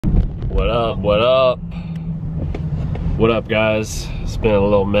What up, what up? What up, guys? It's been a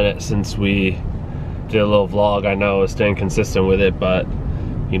little minute since we did a little vlog. I know I was staying consistent with it, but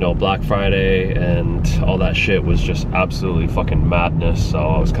you know, Black Friday and all that shit was just absolutely fucking madness. So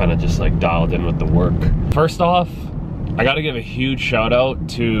I was kind of just like dialed in with the work. First off, I gotta give a huge shout out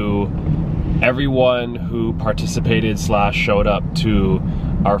to everyone who participated / showed up to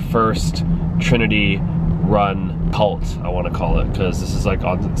our first Trinity run cult, I want to call it, because this is like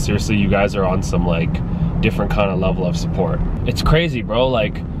on, seriously, you guys are on some like different kind of level of support. It's crazy, bro.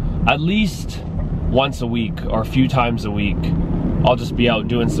 Like at least once a week or a few times a week, I'll just be out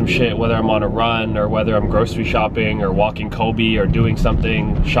doing some shit, whether I'm on a run or whether I'm grocery shopping or walking Kobe or doing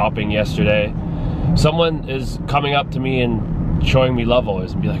something, shopping yesterday. Someone is coming up to me and showing me love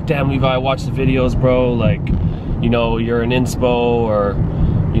always and be like, damn Levi, watch the videos, bro, like, you know, you're an inspo, or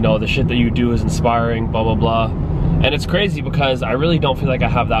you know, the shit that you do is inspiring, blah blah blah. And it's crazy because I really don't feel like I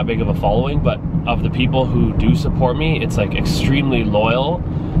have that big of a following, but of the people who do support me, it's like extremely loyal,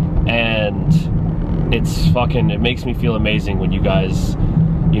 and it's fucking, it makes me feel amazing when you guys,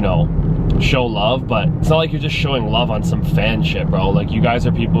 you know, show love. But it's not like you're just showing love on some fan shit, bro. Like, you guys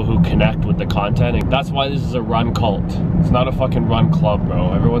are people who connect with the content, and that's why this is a run cult. It's not a fucking run club,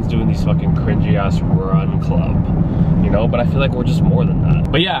 bro. Everyone's doing these fucking cringy ass run club, you know, but I feel like we're just more than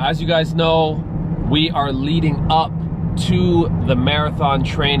that. But yeah, as you guys know, we are leading up to the marathon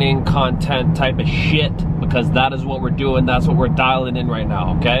training content type of shit, because that is what we're doing. That's what we're dialing in right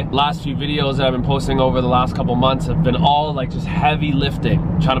now, okay? Last few videos that I've been posting over the last couple months have been all like just heavy lifting,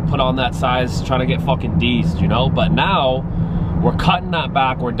 trying to put on that size, trying to get fucking D's, you know? But now we're cutting that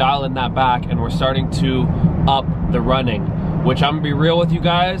back, we're dialing that back, and we're starting to up the running, which, I'm gonna be real with you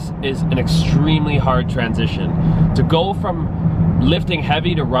guys, is an extremely hard transition. To go from lifting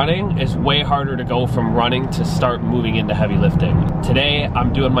heavy to running is way harder to go from running to start moving into heavy lifting. Today,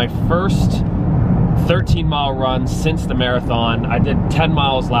 I'm doing my first 13-mile run since the marathon. I did 10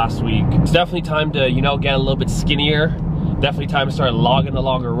 miles last week. It's definitely time to, you know, get a little bit skinnier. Definitely time to start logging the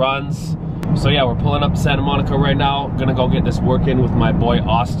longer runs. So yeah, we're pulling up to Santa Monica right now. Gonna go get this work in with my boy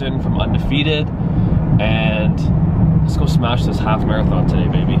Austin from Undefeated. And let's go smash this half marathon today,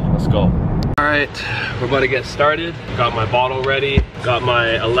 baby. Let's go. All right, we're about to get started. Got my bottle ready. Got my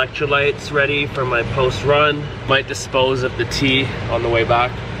electrolytes ready for my post-run. Might dispose of the tea on the way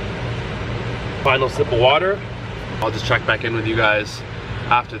back. Final sip of water. I'll just check back in with you guys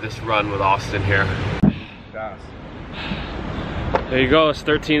after this run with Austin here. There you go, it's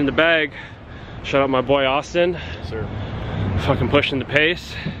 13 in the bag. Shout out my boy Austin. Yes, sir. Fucking pushing the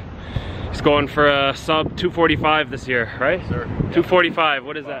pace. He's going for a sub 245 this year, right? Yes, sir. 245,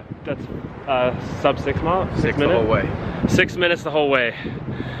 what is that? That's sub 6 miles? 6 minutes? The whole way. 6 minutes the whole way.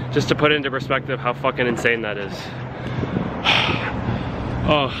 Just to put into perspective how fucking insane that is.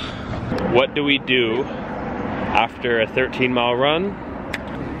 Oh. What do we do after a 13-mile run?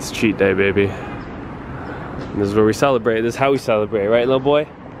 It's cheat day, baby. And this is where we celebrate. This is how we celebrate, right, little boy?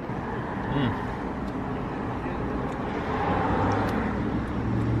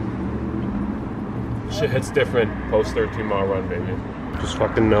 Shit hits different post 13-mile run, baby. Just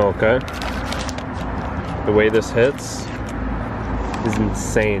fucking know, okay? The way this hits is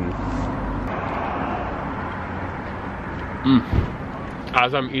insane.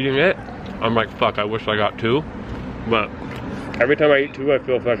 As I'm eating it, I'm like, fuck, I wish I got 2. But every time I eat 2, I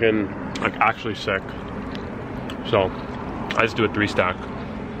feel fucking like actually sick. So I just do a 3-stack.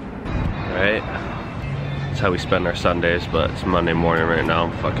 Right? That's how we spend our Sundays, but it's Monday morning right now.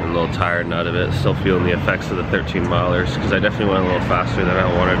 I'm fucking a little tired and out of it. Still feeling the effects of the 13-milers, because I definitely went a little faster than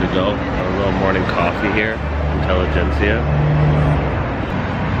I wanted to go. A little morning coffee here, Intelligentsia.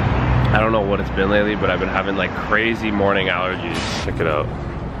 I don't know what it's been lately, but I've been having like crazy morning allergies. Check it out.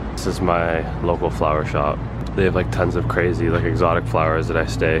 This is my local flower shop. They have like tons of crazy like exotic flowers that I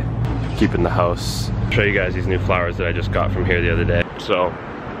keep in the house. I'll show you guys these new flowers that I just got from here the other day. So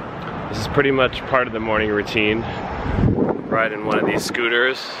this is pretty much part of the morning routine. Riding one of these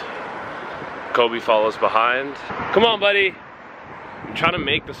scooters. Kobe follows behind. Come on, buddy. I'm trying to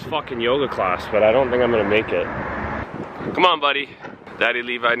make this fucking yoga class, but I don't think I'm gonna make it. Come on, buddy. Daddy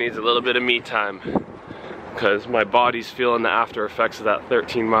Levi needs a little bit of me time, because my body's feeling the after effects of that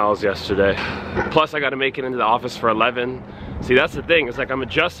 13 miles yesterday. Plus I gotta make it into the office for 11. See, that's the thing, it's like I'm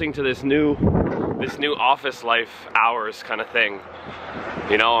adjusting to this new office life hours kind of thing.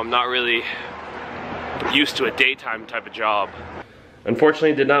 You know, I'm not really used to a daytime type of job.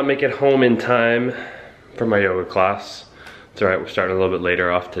 Unfortunately, did not make it home in time for my yoga class. It's alright, we're starting a little bit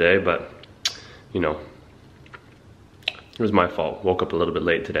later off today, but you know, it was my fault. Woke up a little bit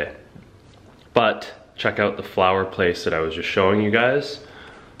late today. But check out the flower place that I was just showing you guys.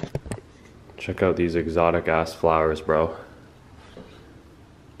 Check out these exotic ass flowers, bro.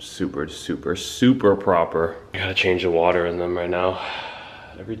 Super, super, super proper. I gotta change the water in them right now.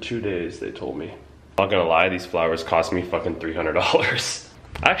 Every 2 days, they told me. I'm not gonna lie, these flowers cost me fucking $300.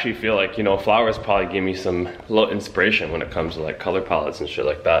 I actually feel like, you know, flowers probably give me some little inspiration when it comes to like color palettes and shit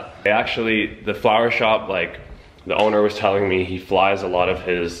like that. Actually, the flower shop, like, the owner was telling me he flies a lot of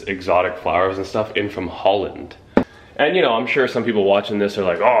his exotic flowers and stuff in from Holland. And you know, I'm sure some people watching this are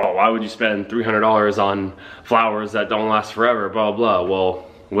like, oh, why would you spend $300 on flowers that don't last forever, blah, blah. Well,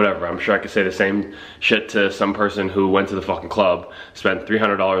 whatever, I'm sure I could say the same shit to some person who went to the fucking club, spent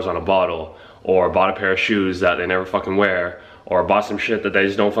 $300 on a bottle, or bought a pair of shoes that they never fucking wear, or bought some shit that they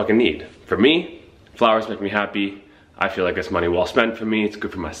just don't fucking need. For me, flowers make me happy. I feel like it's money well spent for me. It's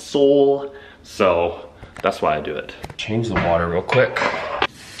good for my soul. So that's why I do it. Change the water real quick.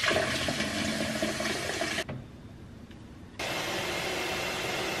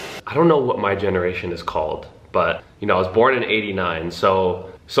 I don't know what my generation is called, but you know, I was born in '89,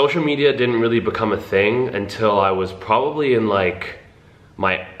 so social media didn't really become a thing until I was probably in like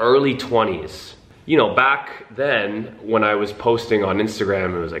my early 20s. You know, back then when I was posting on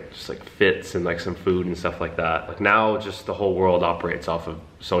Instagram, it was like just like fits and like some food and stuff like that. Like now just the whole world operates off of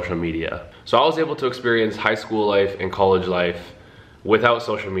social media. So I was able to experience high school life and college life without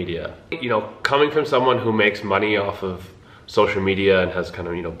social media. You know, coming from someone who makes money off of social media and has kind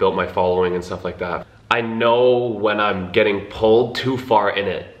of, you know, built my following and stuff like that, I know when I'm getting pulled too far in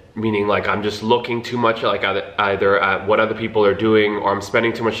it. Meaning like I'm just looking too much like either at what other people are doing, or I'm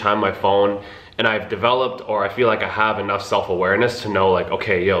spending too much time on my phone, and I've developed, or I feel like I have enough self-awareness to know like,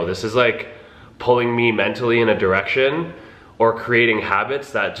 okay, yo, this is like pulling me mentally in a direction or creating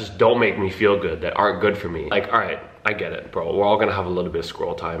habits that just don't make me feel good, that aren't good for me. Like, all right, I get it, bro. We're all gonna have a little bit of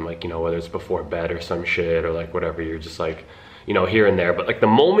scroll time, like, you know, whether it's before bed or some shit or like whatever, you're just like, you know, here and there. But like the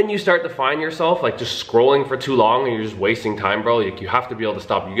moment you start to find yourself like just scrolling for too long and you're just wasting time, bro, like you have to be able to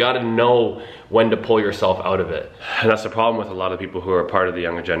stop. You gotta know when to pull yourself out of it. And that's the problem with a lot of people who are part of the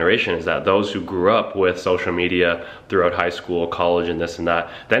younger generation, is that those who grew up with social media throughout high school, college, and this and that,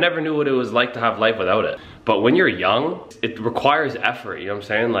 they never knew what it was like to have life without it. But when you're young, it requires effort, you know what I'm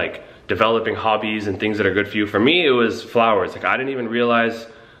saying? Like developing hobbies and things that are good for you. For me, it was flowers. Like I didn't even realize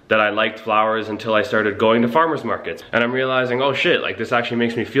that I liked flowers until I started going to farmers markets. And I'm realizing, oh shit, like this actually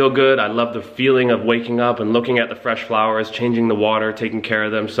makes me feel good. I love the feeling of waking up and looking at the fresh flowers, changing the water, taking care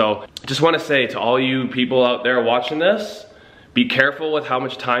of them. So just wanna say to all you people out there watching this, be careful with how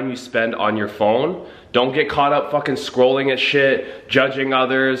much time you spend on your phone. Don't get caught up fucking scrolling at shit, judging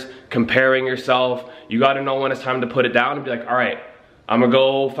others, comparing yourself. You gotta know when it's time to put it down and be like, all right, I'm gonna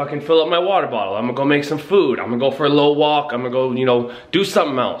go fucking fill up my water bottle. I'm gonna go make some food. I'm gonna go for a little walk. I'm gonna go, you know, do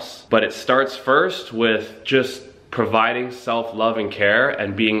something else. But it starts first with just providing self-love and care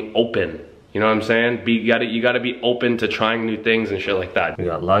and being open. You know what I'm saying? You gotta be open to trying new things and shit like that. We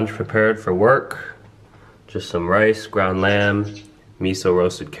got lunch prepared for work. Just some rice, ground lamb, miso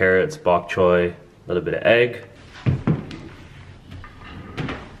roasted carrots, bok choy, a little bit of egg.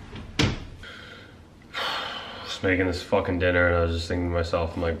 Making this fucking dinner, and I was just thinking to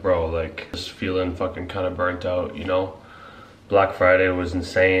myself, I'm like, bro, like just feeling fucking kind of burnt out, you know? Black Friday was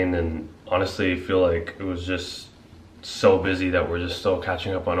insane, and honestly I feel like it was just so busy that we're just still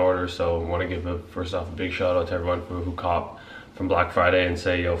catching up on orders. So I want to give first off a big shout out to everyone who caught from Black Friday, and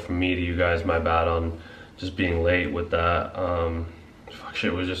say, yo, from me to you guys, my bad on just being late with that. Fuck,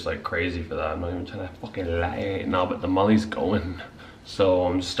 shit was just like crazy for that. I'm not even trying to fucking lie now, but the money's going. So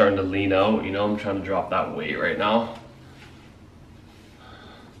I'm just starting to lean out, you know, I'm trying to drop that weight right now.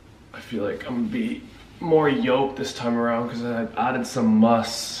 I feel like I'm gonna be more yoked this time around because I added some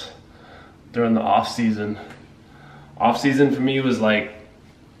muscle during the off season. Off season for me was like,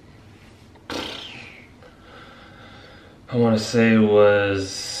 I want to say it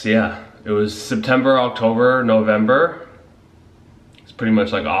was, yeah, it was September, October, November. It's pretty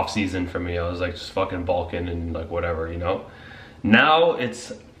much like off season for me. I was like just fucking bulking and like whatever, you know. Now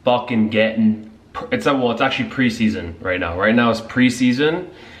it's fucking getting, it's actually preseason right now. Right now it's preseason,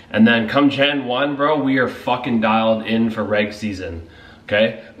 and then come Jan 1, bro, we are fucking dialed in for reg season,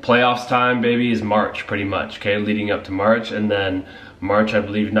 okay? Playoffs time, baby, is March, pretty much, okay? Leading up to March, and then March, I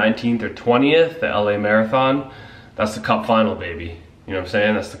believe 19th or 20th, the LA Marathon. That's the cup final, baby. You know what I'm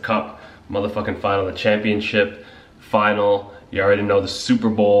saying? That's the cup motherfucking final, the championship final. You already know the Super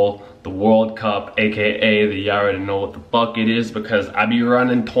Bowl, the World Cup, aka you already know what the fuck it is, because I be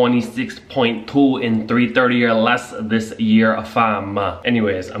running 26.2 in 3:30 or less this year, fam.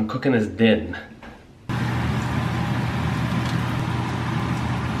 Anyways, I'm cooking this din.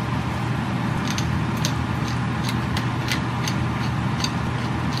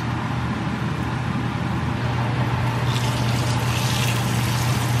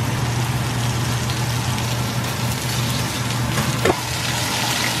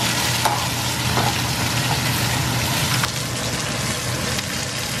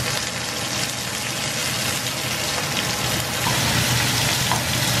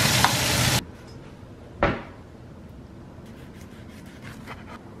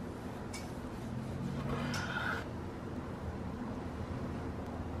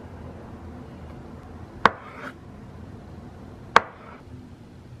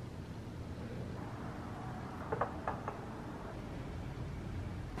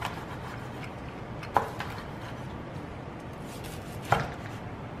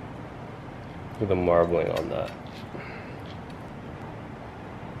 Look at the marbling on that.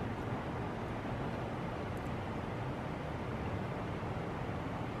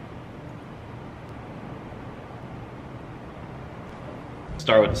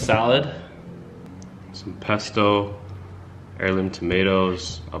 Start with the salad. Some pesto, heirloom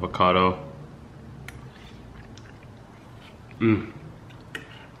tomatoes, avocado.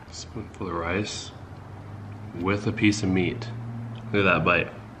 Spoonful of rice with a piece of meat. Look at that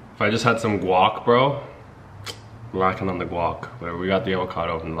bite. If I just had some guac, bro, I'm lacking on the guac. Whatever, we got the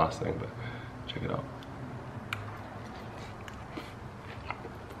avocado from the last thing, but check it out.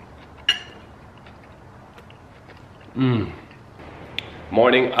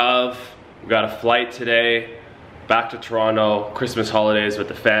 Morning of, we got a flight today, back to Toronto, Christmas holidays with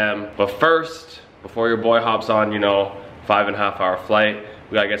the fam. But first, before your boy hops on, you know, 5.5 hour flight,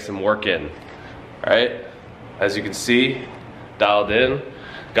 we gotta get some work in, all right? As you can see, dialed in.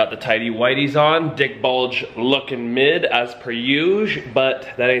 Got the tidy whiteys on, dick bulge looking mid as per usual, but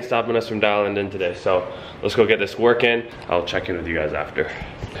that ain't stopping us from dialing in today. So let's go get this work in. I'll check in with you guys after.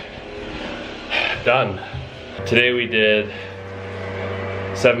 Done. Today we did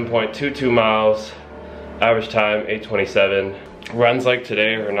 7.22 miles, average time 8:27. Runs like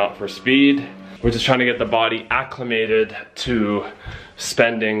today are not for speed. We're just trying to get the body acclimated to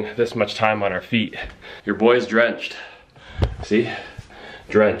spending this much time on our feet. Your boy's drenched. See?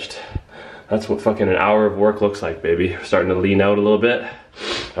 Drenched. That's what fucking an hour of work looks like, baby. We're starting to lean out a little bit.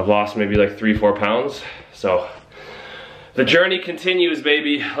 I've lost maybe like 3-4 pounds. So the journey continues,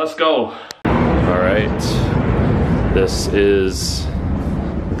 baby. Let's go. All right. This is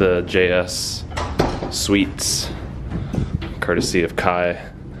the JS Suites, courtesy of Kai.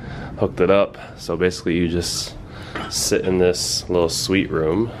 Hooked it up. So basically you just sit in this little suite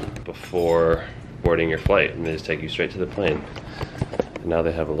room before boarding your flight, and they just take you straight to the plane. And now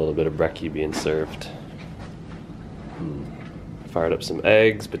they have a little bit of brekkie being served. Fired up some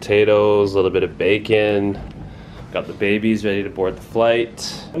eggs, potatoes, a little bit of bacon. Got the babies ready to board the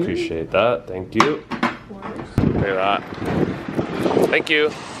flight. Appreciate that, thank you. Look at that. Thank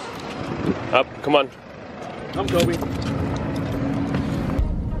you. Up, come on. Come, Toby.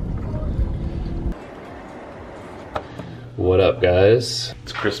 What up, guys?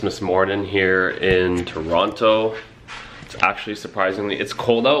 It's Christmas morning here in Toronto. It's actually surprisingly, it's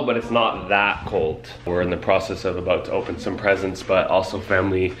cold out, but it's not that cold. We're in the process of about to open some presents, but also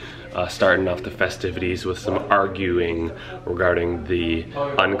family starting off the festivities with some arguing regarding the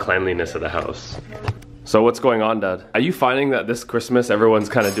uncleanliness of the house. So what's going on, Dad? Are you finding that this Christmas everyone's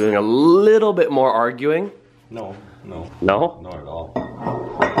kind of doing a little bit more arguing? No. No? Not at all.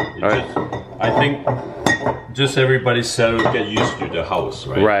 I think just everybody settled, get used to the house,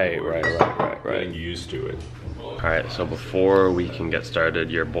 right? Right. Getting used to it. Alright, so before we can get started,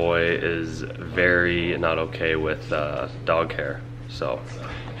 your boy is very not okay with dog hair. So,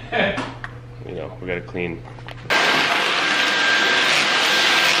 you know, we gotta clean.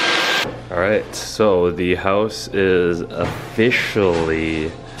 Alright, so the house is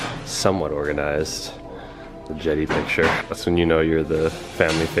officially somewhat organized. The Jetty picture. That's when you know you're the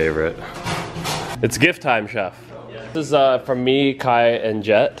family favorite. It's gift time, Chef. This is from me, Kai, and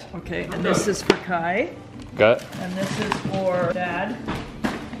Jet. Okay, and this is for Kai. Got? And this is for Dad.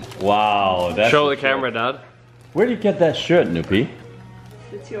 Wow, that's Show the camera, Dad. Where do you get that shirt, Noopy?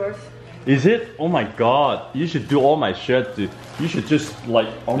 It's yours. Is it? Oh my god, you should do all my shirts. You should just like,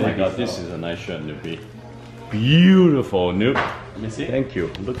 oh my god, this is a nice shirt, Noopy. Beautiful, Noop. Let me see. Thank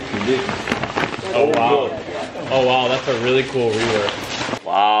you. Look at this. Oh wow. Oh wow, that's a really cool rework.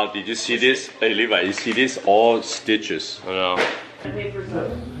 Wow, did you see this? Hey Levi, you see this? All stitches. I know. Papers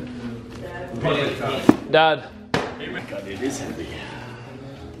up. Dad. It is heavy.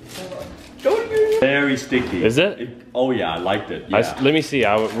 Very sticky. Is it? Oh yeah, I liked it. Yeah. Let me see.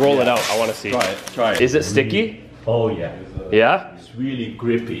 I'll roll it out. I want to see. Try it. Is it sticky? Oh yeah. Yeah? It's really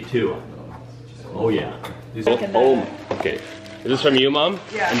grippy too. Oh yeah. Oh, okay. Is this from you, Mom?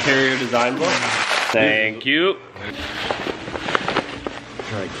 Yeah. Interior design book? Thank you.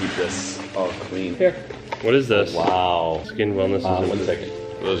 Try to keep this all clean. Here. What is this? Wow. Skin wellness. 1 second.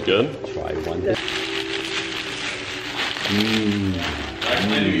 That was good. Try one.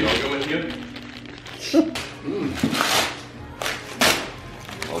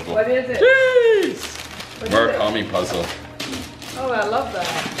 What is it? Jeez! Murakami puzzle. Oh, I love that.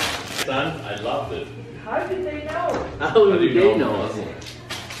 Son, I loved it. How did they know? How do you know?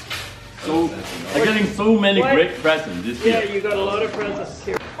 So, I'm getting so many What? great presents this Yeah, year. you got a lot of presents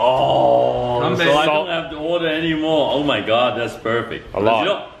here. Oh, Come so back. I don't have to order anymore. Oh my god, that's perfect. A lot. You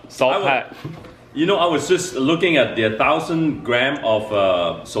know, Salt I was- pack. You know, I was just looking at the 1,000 gram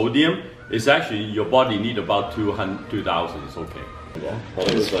of sodium. It's actually your body need about 2,000. It's okay. Yeah. I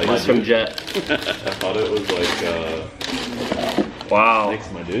thought it was like. It's from Jet. I thought it was like. Wow. Thanks,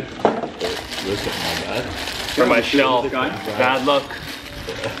 my dude. Look at my dad. For my shelf. Bad luck.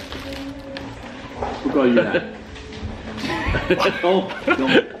 Who got you that?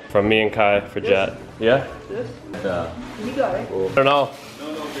 From me and Kai for Jet. Yeah? This? Yeah. You got it. I don't know. No,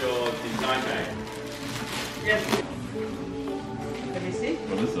 your design bag. Yes. Let me see.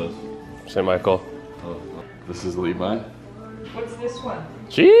 What is this? St. Michael. Oh, this is Levi. What's this one?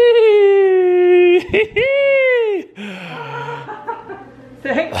 Gee!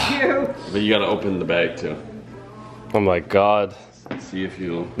 Thank you. But you gotta open the bag too. Oh my God. See if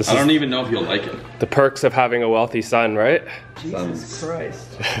you'll. This I don't is- even know if you'll like it. The perks of having a wealthy son, right? Jesus Christ.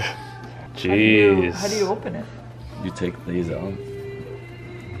 Jeez. How do you open it? You take these out.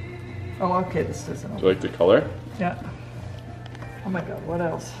 Oh, okay, this doesn't Do open. you like the color? Yeah. Oh my God, what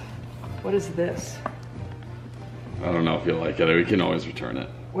else? What is this? I don't know if you'll like it. We can always return it.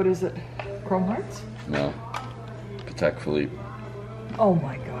 What is it? Chrome Hearts? No. Patek Philippe. Oh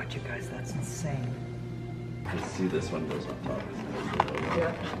my God, you guys, that's insane. Just see this one goes on top.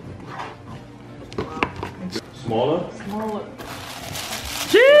 Yeah. Smaller? Smaller.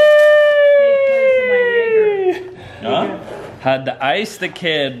 Huh? Had to ice the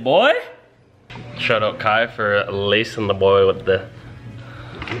kid, boy. Shout out Kai for lacing the boy with the.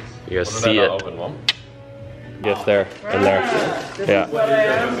 You guys see it. Open one. Gift there and there. This Yeah. is what I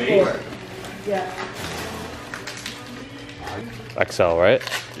asked for. Yeah. XL, right?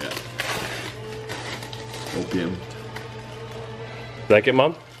 Yeah. Opium. Like it,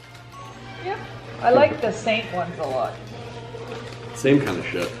 Mom? Yeah. I like the Saint ones a lot. Same kind of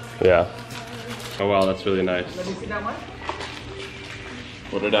shit. Yeah. Oh wow, that's really nice. Let me see that one.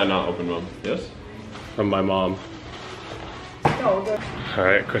 What did I not open, Mom? Yes? From my mom. No, the All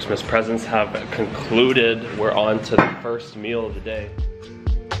right, Christmas presents have concluded. We're on to the first meal of the day.